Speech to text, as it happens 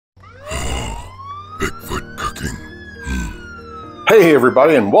Hey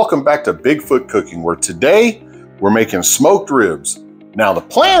everybody, and welcome back to Bigfoot Cooking, where today we're making smoked ribs. Now the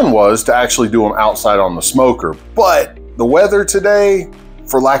plan was to actually do them outside on the smoker, but the weather today,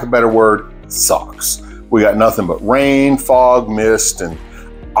 for lack of a better word, sucks. We got nothing but rain, fog, mist, and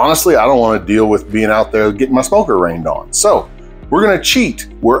honestly, I don't want to deal with being out there getting my smoker rained on. So we're gonna cheat.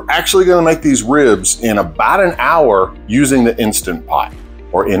 We're actually gonna make these ribs in about an hour using the Instant Pot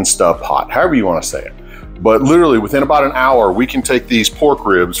or Insta Pot, however you want to say it. But literally within about an hour, we can take these pork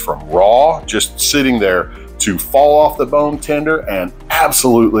ribs from raw, just sitting there, to fall off the bone tender and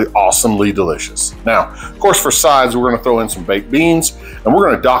absolutely awesomely delicious. Now, of course, for sides, we're gonna throw in some baked beans and we're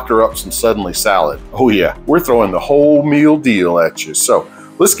gonna doctor up some suddenly salad. Oh yeah, we're throwing the whole meal deal at you. So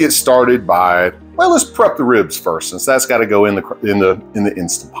let's get started by, well, let's prep the ribs first, since that's gotta go in the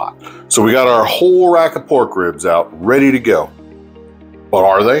Instant Pot. So we got our whole rack of pork ribs out, ready to go. But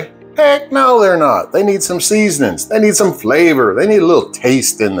are they? Heck no, they're not. They need some seasonings. They need some flavor. They need a little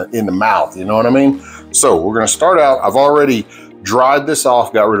taste in the mouth, you know what I mean? So we're gonna start out, I've already dried this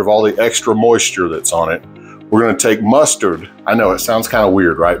off, got rid of all the extra moisture that's on it. We're gonna take mustard. I know it sounds kind of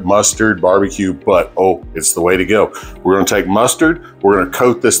weird, right? Mustard, barbecue, but oh, it's the way to go. We're gonna take mustard, we're gonna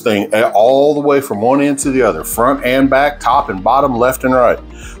coat this thing all the way from one end to the other, front and back, top and bottom, left and right.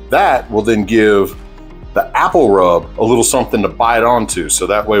 That will then give the apple rub a little something to bite onto, so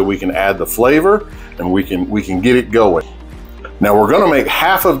that way we can add the flavor and we can get it going. Now we're gonna make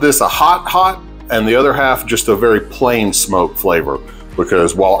half of this a hot and the other half just a very plain smoke flavor,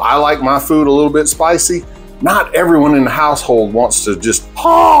 because while I like my food a little bit spicy, not everyone in the household wants to just be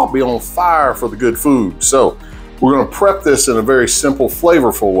on fire for the good food. So we're gonna prep this in a very simple,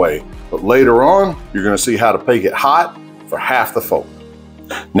 flavorful way, but later on you're gonna see how to make it hot for half the folk.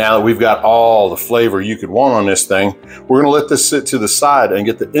 Now that we've got all the flavor you could want on this thing, we're gonna let this sit to the side and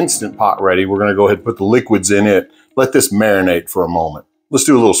get the Instant Pot ready. We're gonna go ahead and put the liquids in it, let this marinate for a moment. Let's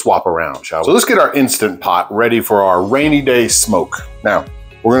do a little swap around, shall we? So let's get our Instant Pot ready for our rainy day smoke. Now,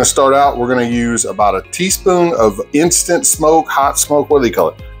 we're gonna start out, we're gonna use about a teaspoon of instant smoke, hot smoke, what do they call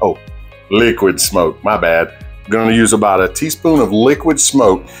it? Oh, liquid smoke, my bad. We're gonna use about a teaspoon of liquid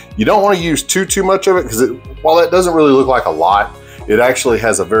smoke. You don't wanna use too much of it, because while that doesn't really look like a lot, it actually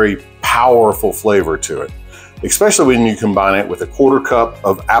has a very powerful flavor to it, especially when you combine it with a 1/4 cup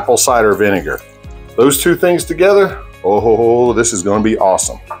of apple cider vinegar. Those two things together, oh, this is gonna be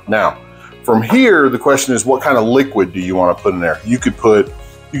awesome. Now, from here, the question is, what kind of liquid do you wanna put in there? You could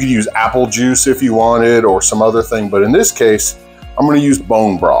use apple juice if you wanted, or some other thing, but in this case, I'm gonna use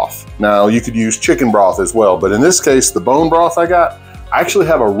bone broth. Now, you could use chicken broth as well, but in this case, the bone broth I actually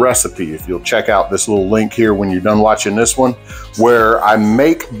have a recipe, if you'll check out this little link here when you're done watching this one, where I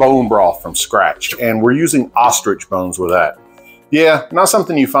make bone broth from scratch, and we're using ostrich bones with that. Yeah, not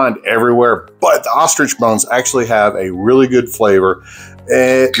something you find everywhere, but the ostrich bones actually have a really good flavor.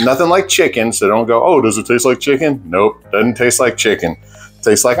 Nothing like chicken, so don't go, oh, does it taste like chicken? Nope, doesn't taste like chicken. It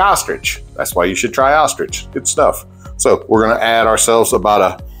tastes like ostrich. That's why you should try ostrich, good stuff. So we're gonna add ourselves about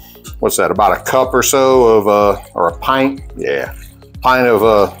a cup or so of, or a pint, yeah. Pint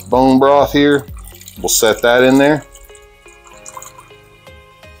of bone broth here. We'll set that in there.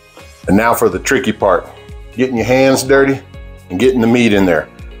 And now for the tricky part, getting your hands dirty and getting the meat in there.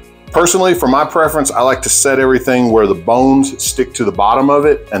 Personally, for my preference, I like to set everything where the bones stick to the bottom of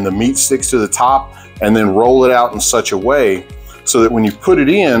it and the meat sticks to the top, and then roll it out in such a way so that when you put it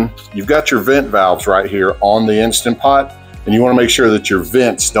in, you've got your vent valves right here on the Instant Pot, and you want to make sure that your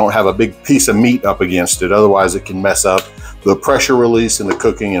vents don't have a big piece of meat up against it, otherwise it can mess up the pressure release and the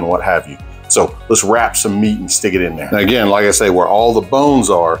cooking and what have you. So let's wrap some meat and stick it in there. Now again, like I say, where all the bones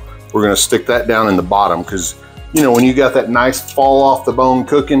are, we're gonna stick that down in the bottom, because you know, when you got that nice fall off the bone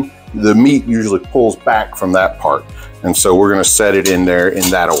cooking, the meat usually pulls back from that part. And so we're gonna set it in there in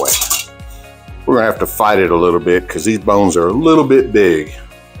that way. We're gonna have to fight it a little bit because these bones are a little bit big.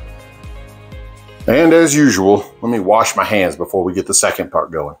 And as usual, let me wash my hands before we get the second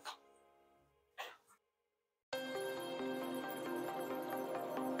part going.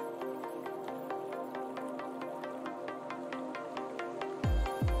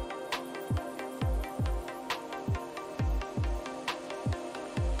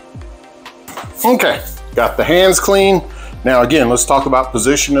 Okay, got the hands clean. Now again, let's talk about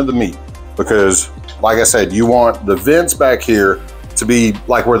position of the meat, because like I said, you want the vents back here to be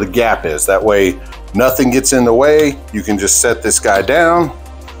like where the gap is. That way nothing gets in the way. You can just set this guy down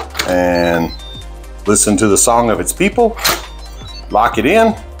and listen to the song of its people, lock it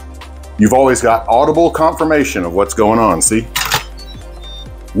in. You've always got audible confirmation of what's going on, see?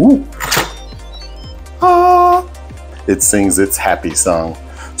 Woo. Ah. It sings its happy song.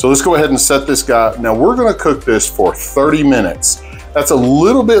 So let's go ahead and set this guy. Now we're gonna cook this for 30 minutes. That's a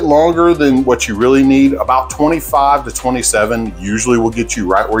little bit longer than what you really need. About 25 to 27 usually will get you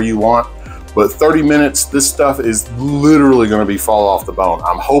right where you want. But 30 minutes, this stuff is literally gonna be fall off the bone.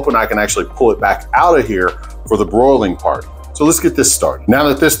 I'm hoping I can actually pull it back out of here for the broiling part. So let's get this started. Now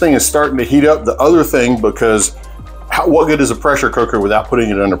that this thing is starting to heat up, the other thing, because what good is a pressure cooker without putting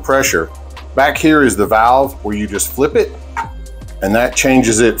it under pressure? Back here is the valve where you just flip it, and that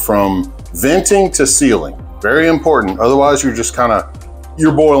changes it from venting to sealing. Very important, otherwise you're just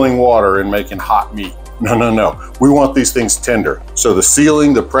you're boiling water and making hot meat. No, no, no. We want these things tender. So the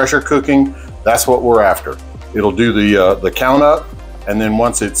sealing, the pressure cooking, that's what we're after. It'll do the count up, and then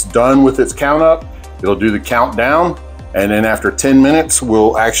once it's done with its count up, it'll do the count down, and then after 10 minutes,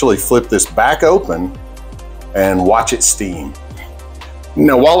 we'll actually flip this back open and watch it steam.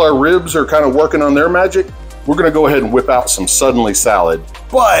 Now, while our ribs are kind of working on their magic, we're gonna go ahead and whip out some suddenly salad,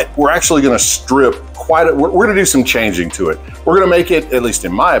 but we're actually gonna strip we're gonna do some changing to it. We're gonna make it, at least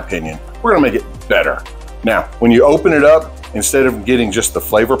in my opinion, we're gonna make it better. Now, when you open it up, instead of getting just the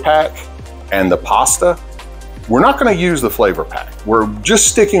flavor pack and the pasta, we're not gonna use the flavor pack. We're just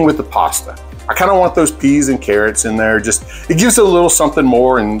sticking with the pasta. I kind of want those peas and carrots in there. It gives it a little something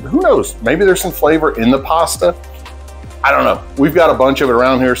more, and who knows, maybe there's some flavor in the pasta. I don't know. We've got a bunch of it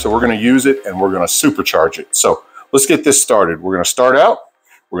around here, so we're gonna use it and we're gonna supercharge it. So let's get this started. We're gonna start out,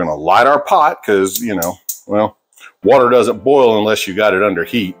 we're gonna light our pot because, well, water doesn't boil unless you got it under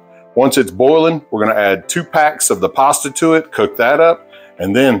heat. Once it's boiling, we're gonna add 2 packs of the pasta to it, cook that up,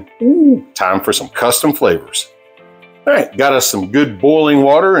 and then, time for some custom flavors. All right, got us some good boiling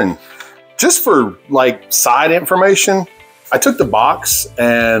water, and just for like side information, I took the box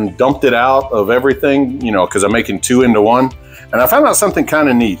and dumped it out of everything, because I'm making 2 into 1. And I found out something kind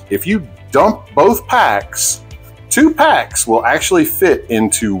of neat. If you dump both packs, 2 packs will actually fit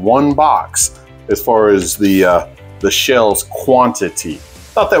into 1 box as far as the shelves quantity.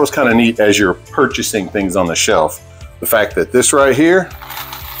 Thought that was kind of neat as you're purchasing things on the shelf. The fact that this right here,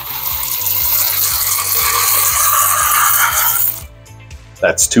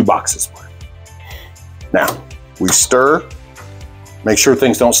 that's 2 boxes worth. Now, we stir. Make sure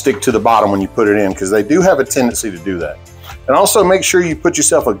things don't stick to the bottom when you put it in, because they do have a tendency to do that. And also make sure you put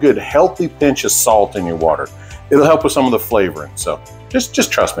yourself a good healthy pinch of salt in your water. It'll help with some of the flavoring. So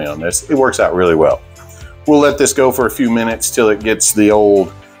just trust me on this. It works out really well. We'll let this go for a few minutes till it gets the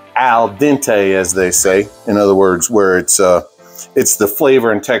old al dente, as they say. In other words, where it's the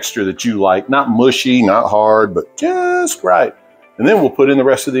flavor and texture that you like. Not mushy, not hard, but just right. And then we'll put in the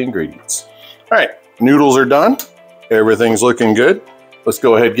rest of the ingredients. All right, noodles are done. Everything's looking good. Let's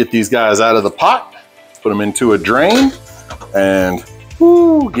go ahead and get these guys out of the pot, put them into a drain, and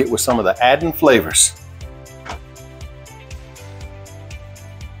get with some of the adding flavors.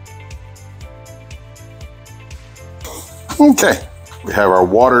 Okay, we have our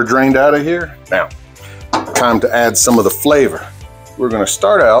water drained out of here. Now, time to add some of the flavor. We're gonna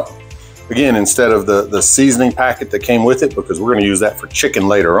start out, again, instead of the seasoning packet that came with it, because we're gonna use that for chicken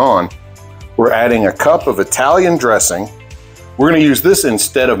later on, we're adding a cup of Italian dressing. We're gonna use this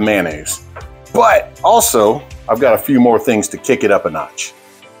instead of mayonnaise. But also, I've got a few more things to kick it up a notch.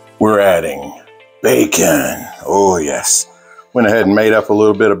 We're adding bacon. Oh yes. Went ahead and made up a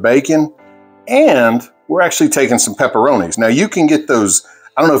little bit of bacon, and we're actually taking some pepperonis. Now you can get those,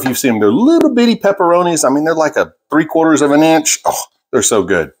 I don't know if you've seen them, they're little bitty pepperonis. I mean, they're like a 3/4 of an inch. Oh, they're so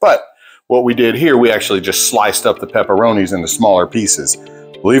good. But what we did here, we actually just sliced up the pepperonis into smaller pieces.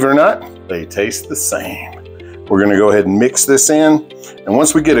 Believe it or not, they taste the same. We're gonna go ahead and mix this in. And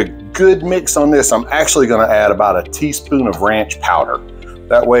once we get a good mix on this, I'm actually gonna add about a teaspoon of ranch powder.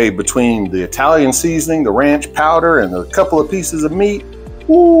 That way, between the Italian seasoning, the ranch powder, and a couple of pieces of meat,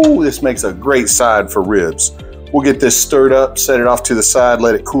 this makes a great side for ribs. We'll get this stirred up, set it off to the side,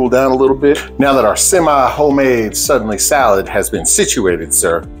 let it cool down a little bit. Now that our semi-homemade suddenly salad has been situated,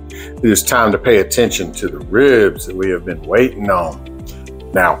 sir, it is time to pay attention to the ribs that we have been waiting on.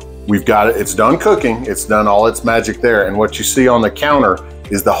 Now, we've got it, it's done cooking, it's done all its magic there, and what you see on the counter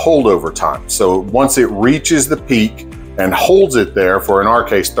is the holdover time. So once it reaches the peak and holds it there for, in our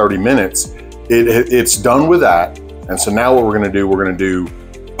case, 30 minutes, it's done with that. And so now what we're gonna do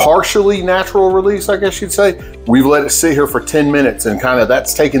partially natural release, I guess you'd say. We've let it sit here for 10 minutes, and kind of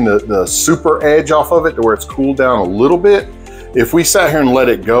that's taking the super edge off of it to where it's cooled down a little bit. If we sat here and let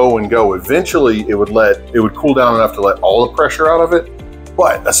it go and go, eventually it would cool down enough to let all the pressure out of it.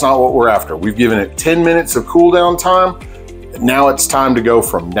 But that's not what we're after. We've given it 10 minutes of cool down time. Now it's time to go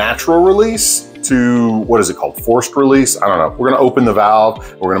from natural release to, what is it called? Forced release? I don't know. We're gonna open the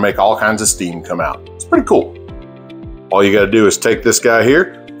valve. We're gonna make all kinds of steam come out. It's pretty cool. All you gotta do is take this guy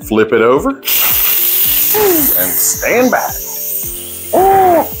here, flip it over, and stand back.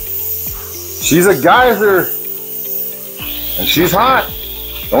 She's a geyser, and she's hot.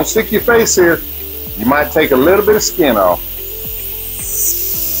 Don't stick your face here. You might take a little bit of skin off.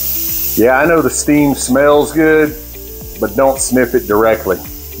 Yeah, I know the steam smells good, but don't sniff it directly.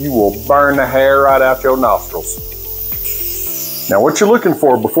 You will burn the hair right out your nostrils. Now what you're looking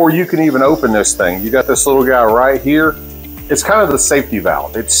for before you can even open this thing, you got this little guy right here. It's kind of the safety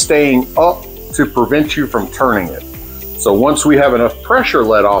valve. It's staying up to prevent you from turning it. So once we have enough pressure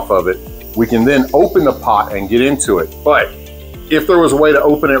let off of it, we can then open the pot and get into it. But if there was a way to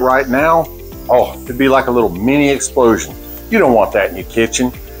open it right now, oh, it'd be like a little mini explosion. You don't want that in your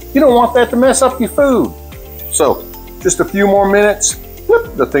kitchen. You don't want that to mess up your food. So just a few more minutes,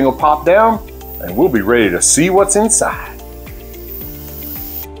 whoop, the thing will pop down and we'll be ready to see what's inside.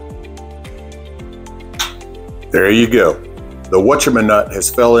 There you go. The whatchamanut has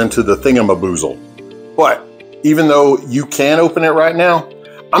fell into the thingamaboozle. But even though you can open it right now,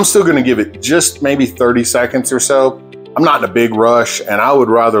 I'm still gonna give it just maybe 30 seconds or so. I'm not in a big rush, and I would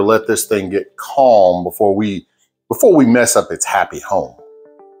rather let this thing get calm before we mess up its happy home.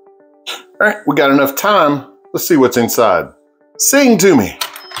 All right, we got enough time. Let's see what's inside. Sing to me.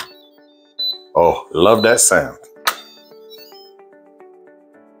 Oh, love that sound.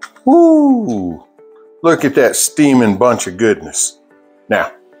 Woo! Look at that steaming bunch of goodness.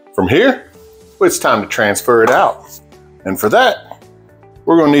 Now, from here, it's time to transfer it out. And for that,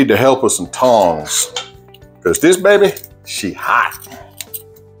 we're gonna need the help with some tongs, because this baby, she hot.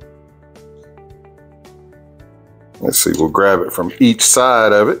 Let's see, we'll grab it from each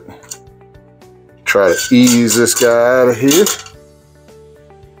side of it. Try to ease this guy out of here.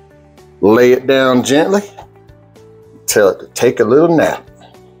 Lay it down gently. Tell it to take a little nap.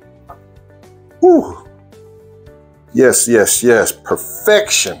 Whew. Yes, yes, yes,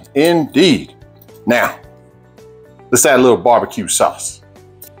 perfection indeed. Now, let's add a little barbecue sauce.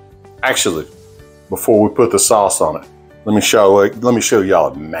 Actually, before we put the sauce on it, let me show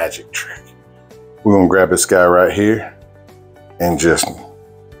y'all a magic trick. We're gonna grab this guy right here and just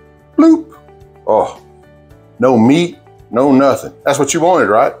bloop. Oh, no meat, no nothing. That's what you wanted,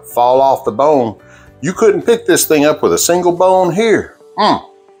 right? Fall off the bone. You couldn't pick this thing up with a single bone here.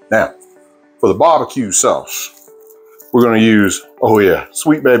 Now, for the barbecue sauce, we're gonna use, oh yeah,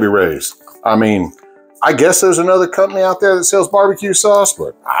 Sweet Baby Ray's. I mean, I guess there's another company out there that sells barbecue sauce,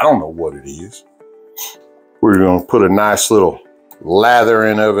 but I don't know what it is. We're gonna put a nice little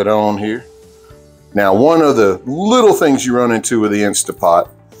lathering of it on here. Now, one of the little things you run into with the Instapot,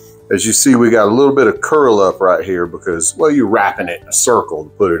 as you see, we got a little bit of curl up right here because, well, you're wrapping it in a circle to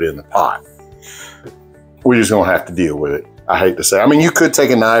put it in the pot. We're just gonna have to deal with it. I hate to say, I mean, you could take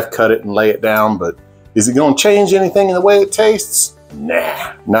a knife, cut it and lay it down, but is it gonna change anything in the way it tastes?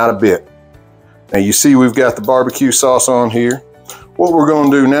 Nah, not a bit. Now you see we've got the barbecue sauce on here. What we're gonna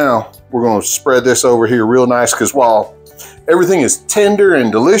do now, we're gonna spread this over here real nice, because while everything is tender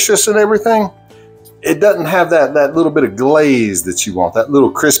and delicious and everything, it doesn't have that little bit of glaze that you want, that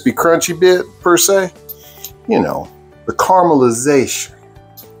little crispy, crunchy bit per se. You know, the caramelization.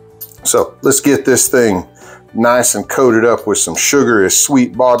 So let's get this thing nice and coated up with some sugary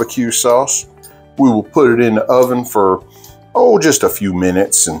sweet barbecue sauce. We will put it in the oven for, oh, just a few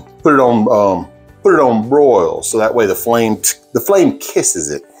minutes and put it on broil. So that way the flame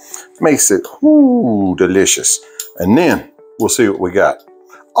kisses it, makes it, ooh, delicious. And then we'll see what we got.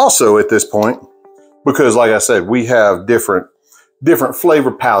 Also at this point, because like I said, we have different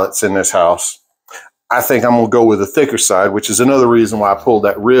flavor palettes in this house, I think I'm gonna go with the thicker side, which is another reason why I pulled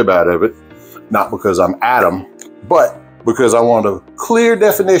that rib out of it. Not because I'm Adam, but because I want a clear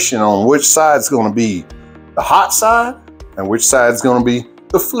definition on which side's gonna be the hot side and which side's gonna be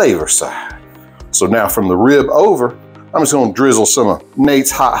the flavor side. So now from the rib over, I'm just gonna drizzle some of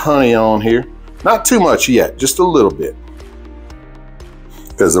Nate's hot honey on here. Not too much yet, just a little bit.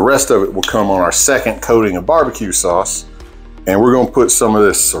 Because the rest of it will come on our second coating of barbecue sauce. And we're gonna put some of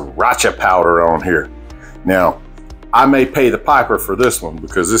this sriracha powder on here. Now, I may pay the piper for this one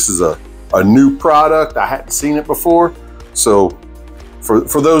because this is a new product. I hadn't seen it before. So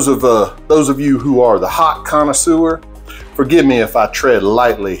for those of you who are the hot connoisseur, forgive me if I tread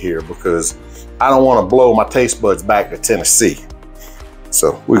lightly here because I don't want to blow my taste buds back to Tennessee.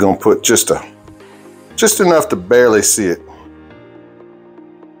 So we're gonna put just enough to barely see it.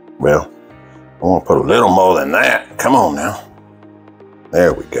 Well, I want to put a little more than that. Come on now.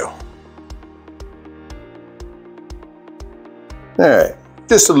 There we go. All right,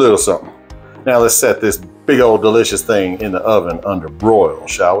 just a little something. Now let's set this big old delicious thing in the oven under broil,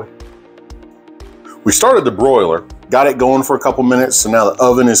 shall we? We started the broiler, got it going for a couple minutes, so now the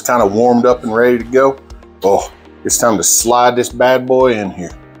oven is kind of warmed up and ready to go. Oh, it's time to slide this bad boy in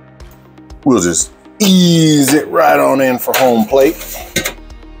here. We'll just ease it right on in for home plate.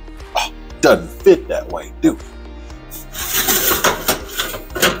 Oh, doesn't fit that way, do it.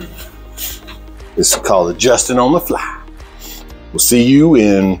 This is called adjusting on the fly. We'll see you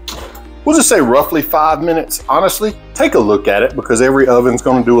in, we'll just say roughly 5 minutes. Honestly, take a look at it because every oven's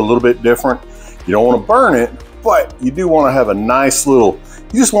gonna do a little bit different. You don't wanna burn it, but you do wanna have a nice little,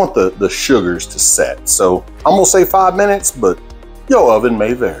 you just want the sugars to set. So I'm gonna say 5 minutes, but your oven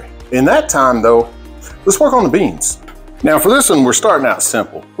may vary. In that time though, let's work on the beans. Now for this one, we're starting out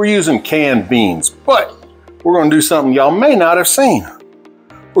simple. We're using canned beans, but we're gonna do something y'all may not have seen.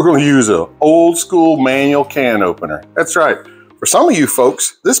 We're gonna use an old school manual can opener. That's right. For some of you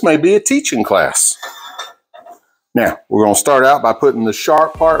folks, this may be a teaching class. Now, we're gonna start out by putting the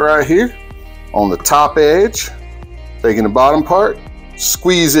sharp part right here on the top edge, taking the bottom part,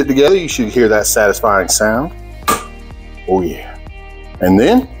 squeeze it together. You should hear that satisfying sound. Oh yeah. And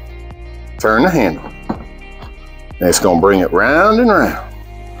then turn the handle. And it's gonna bring it round and round.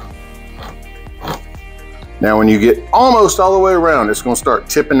 Now when you get almost all the way around, it's gonna start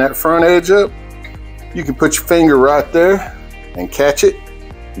tipping that front edge up. You can put your finger right there and catch it.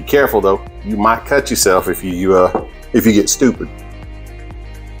 Be careful though, you might cut yourself if you get stupid.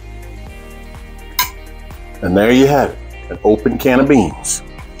 And there you have it, an open can of beans.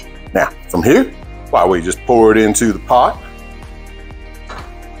 Now from here, why we just pour it into the pot.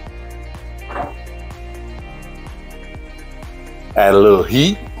 Add a little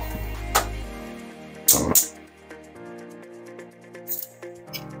heat.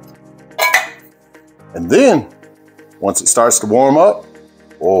 And then, once it starts to warm up,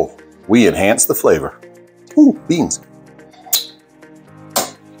 oh, we enhance the flavor. Ooh, beans.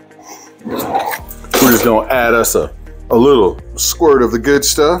 We're just gonna add us a little squirt of the good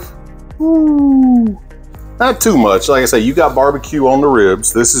stuff. Ooh. Not too much. Like I say, you got barbecue on the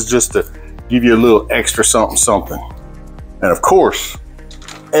ribs. This is just to give you a little extra something, something. And of course,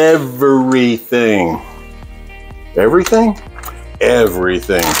 everything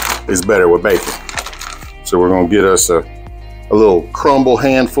is better with bacon. So we're gonna get us a little crumble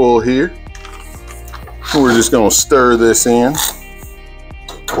handful here. We're just gonna stir this in.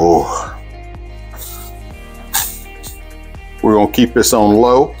 Oh. We're gonna keep this on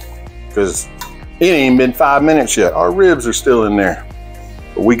low because it ain't even been 5 minutes yet. Our ribs are still in there.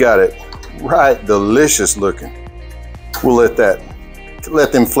 But we got it right delicious looking. We'll let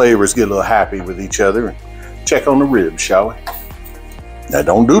them flavors get a little happy with each other and check on the ribs, shall we? Now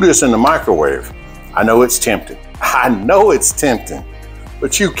don't do this in the microwave. I know it's tempting. I know it's tempting,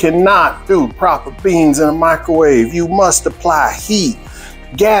 but you cannot do proper beans in a microwave. You must apply heat.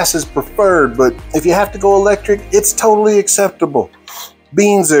 Gas is preferred, but if you have to go electric, it's totally acceptable.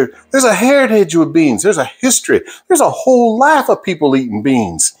 There's a heritage with beans. There's a history. There's a whole life of people eating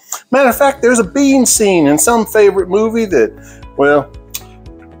beans. Matter of fact, there's a bean scene in some favorite movie that, well,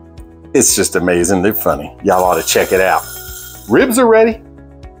 it's just amazing. They're funny. Y'all ought to check it out. Ribs are ready.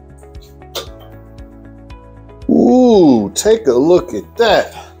 Ooh, take a look at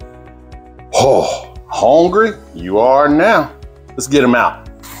that. Oh, hungry? You are now. Let's get them out.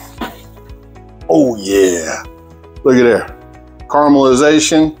 Oh yeah, look at there.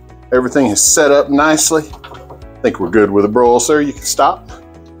 Caramelization, everything is set up nicely. I think we're good with the broil, sir. You can stop.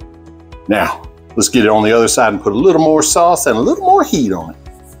 Now, let's get it on the other side and put a little more sauce and a little more heat on it.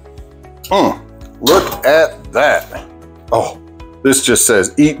 Look at that. Oh, this just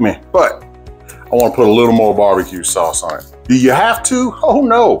says eat me, but I want to put a little more barbecue sauce on it. Do you have to? Oh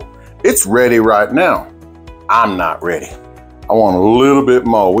no, it's ready right now. I'm not ready. I want a little bit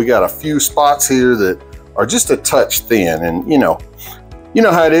more. We got a few spots here that are just a touch thin, and you know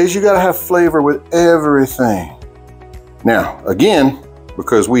how it is. You got to have flavor with everything. Now, again,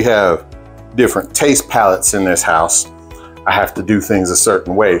 because we have different taste palettes in this house, I have to do things a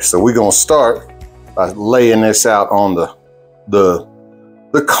certain way. So we're gonna start by laying this out on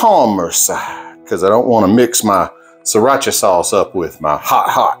the calmer side, because I don't want to mix my sriracha sauce up with my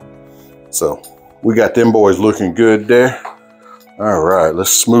hot. So we got them boys looking good there. All right,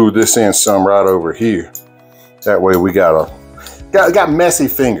 let's smooth this in some right over here. That way we got messy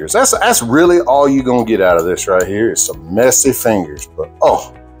fingers. That's really all you're gonna get out of this right here is some messy fingers. But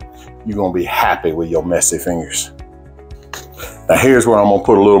oh, you're gonna be happy with your messy fingers. Now here's where I'm gonna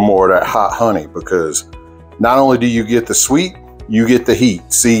put a little more of that hot honey, because not only do you get the sweet, you get the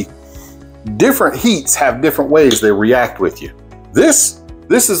heat. See, different heats have different ways they react with you. This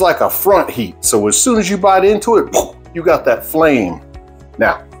is like a front heat. So as soon as you bite into it, you got that flame.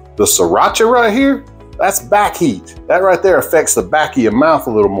 Now, the sriracha right here, that's back heat. That right there affects the back of your mouth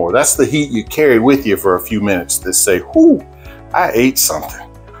a little more. That's the heat you carry with you for a few minutes that say, whoo, I ate something.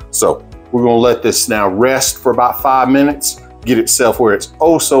 So We're gonna let this now rest for about 5 minutes, get itself where it's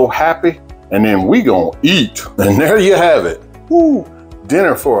oh so happy, and then we gonna eat. And there you have it. Woo,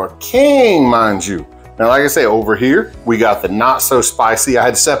 dinner for a king, mind you. Now, like I say, over here, we got the not so spicy. I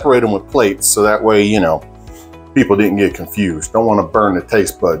had to separate them with plates so that way, you know, people didn't get confused. Don't wanna burn the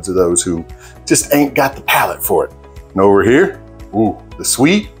taste buds of those who just ain't got the palate for it. And over here, ooh, the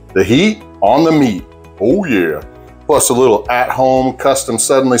sweet, the heat on the meat. Oh yeah. Plus a little at-home custom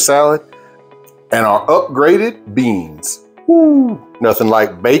suddenly salad and our upgraded beans. Woo, nothing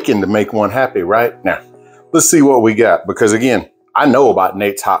like bacon to make one happy, right? Now, let's see what we got, because again, I know about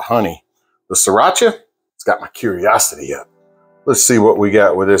Nate's hot honey. The sriracha, it's got my curiosity up. Let's see what we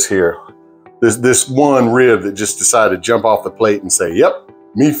got with this here. This one rib that just decided to jump off the plate and say, yep,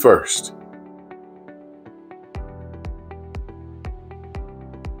 me first.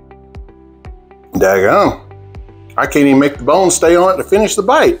 Daggone. I can't even make the bone stay on it to finish the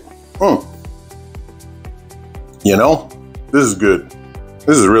bite. You know, this is good.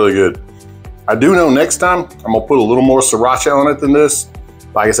 This is really good. I do know next time I'm gonna put a little more sriracha on it than this.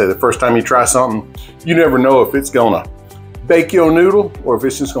 Like I said, the first time you try something, you never know if it's gonna bake your noodle or if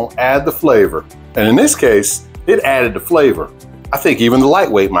it's just gonna add the flavor. And in this case, it added the flavor. I think even the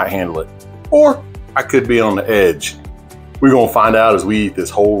lightweight might handle it. Or I could be on the edge. We're gonna find out as we eat this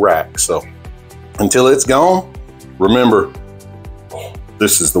whole rack. So until it's gone, remember,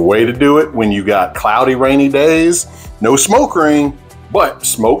 this is the way to do it when you got cloudy, rainy days, no smoke ring, but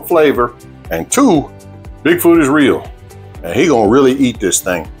smoke flavor. And 2, Bigfoot is real. And he gonna really eat this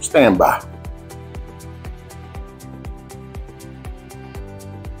thing. Stand by.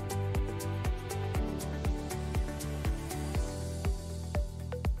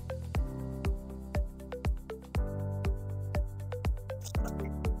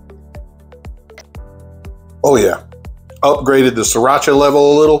 Oh yeah, upgraded the sriracha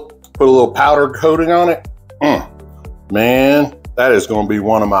level a little, put a little powder coating on it. Man, that is gonna be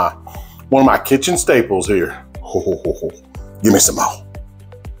one of my kitchen staples here. Give me some more.